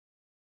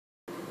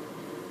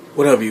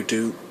What up,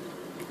 YouTube?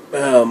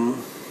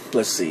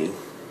 Let's see.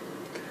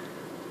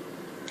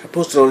 I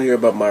posted on here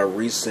about my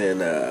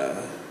recent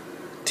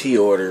tea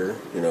order,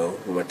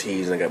 with my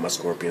teas, and I got my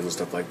scorpions and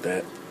stuff like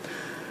that.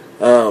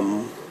 I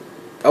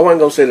wasn't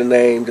gonna say the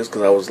name just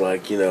because I was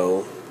like,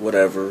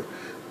 whatever.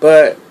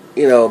 But,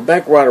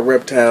 backwater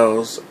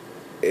reptiles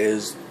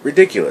is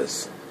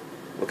ridiculous.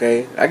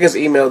 Okay? I just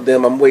emailed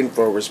them. I'm waiting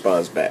for a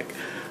response back.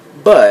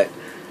 But,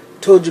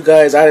 told you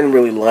guys I didn't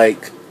really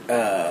like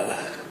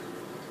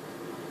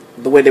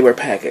the way they were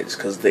packaged,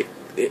 because they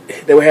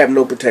would have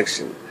no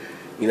protection.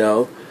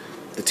 The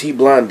tea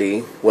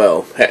blondie,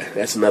 well,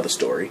 that's another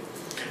story.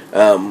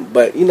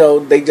 But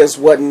they just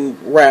wasn't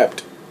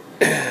wrapped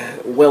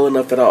well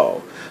enough at all.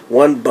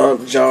 One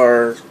bump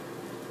jar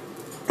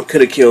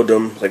could have killed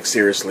them, like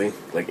seriously,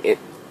 like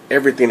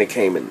everything that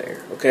came in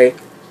there. Okay.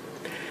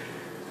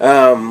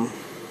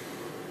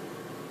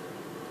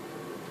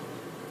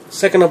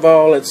 Second of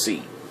all, let's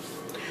see.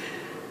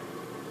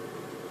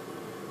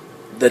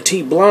 The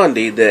tea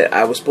blondie that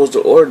I was supposed to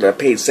order that I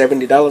paid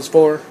 $70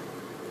 for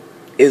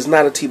is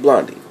not a tea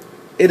blondie.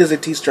 It is a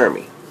tea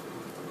sturmy.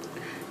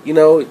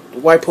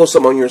 Why post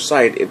something on your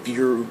site if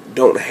you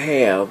don't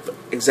have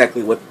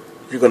exactly what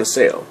you're going to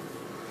sell?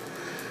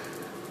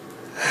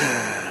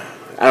 I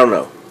don't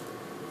know.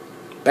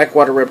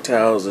 Backwater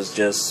reptiles is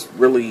just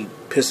really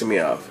pissing me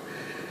off.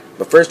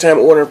 My first time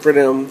ordering for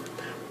them,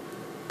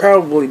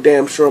 probably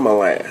damn sure my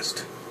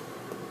last.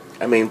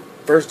 I mean,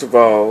 first of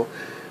all,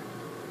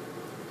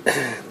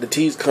 the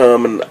teas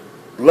come, and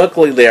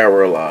luckily they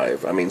are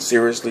alive. I mean,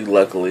 seriously,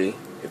 luckily.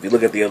 If you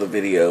look at the other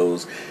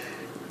videos,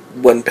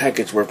 one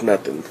package worth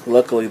nothing.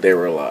 Luckily they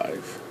were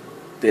alive.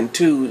 Then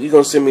two, you're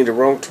going to send me the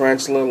wrong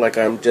tarantula like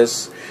I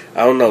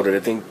don't know, that I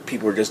think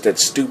people are just that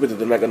stupid that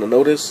they're not going to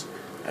notice.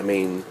 I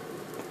mean,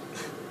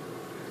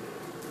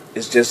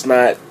 it's just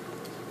not,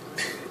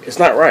 it's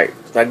not right.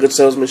 It's not good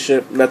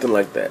salesmanship, nothing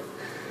like that.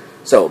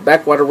 So,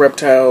 backwater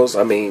reptiles,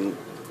 I mean,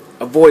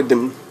 avoid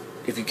them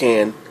if you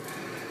can.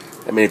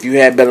 I mean, if you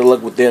had better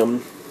luck with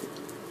them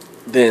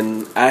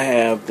than I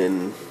have,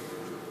 then,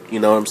 you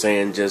know what I'm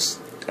saying, that's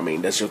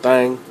your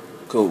thing,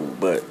 cool,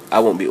 but I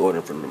won't be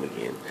ordering from them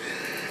again.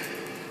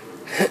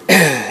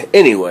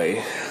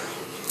 Anyway,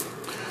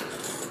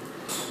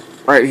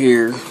 right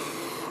here,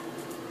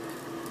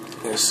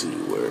 let's see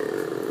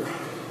where,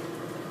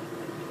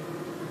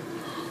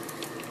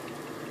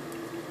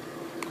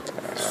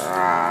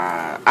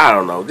 I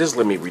don't know, just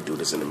let me redo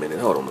this in a minute,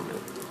 hold on a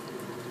minute.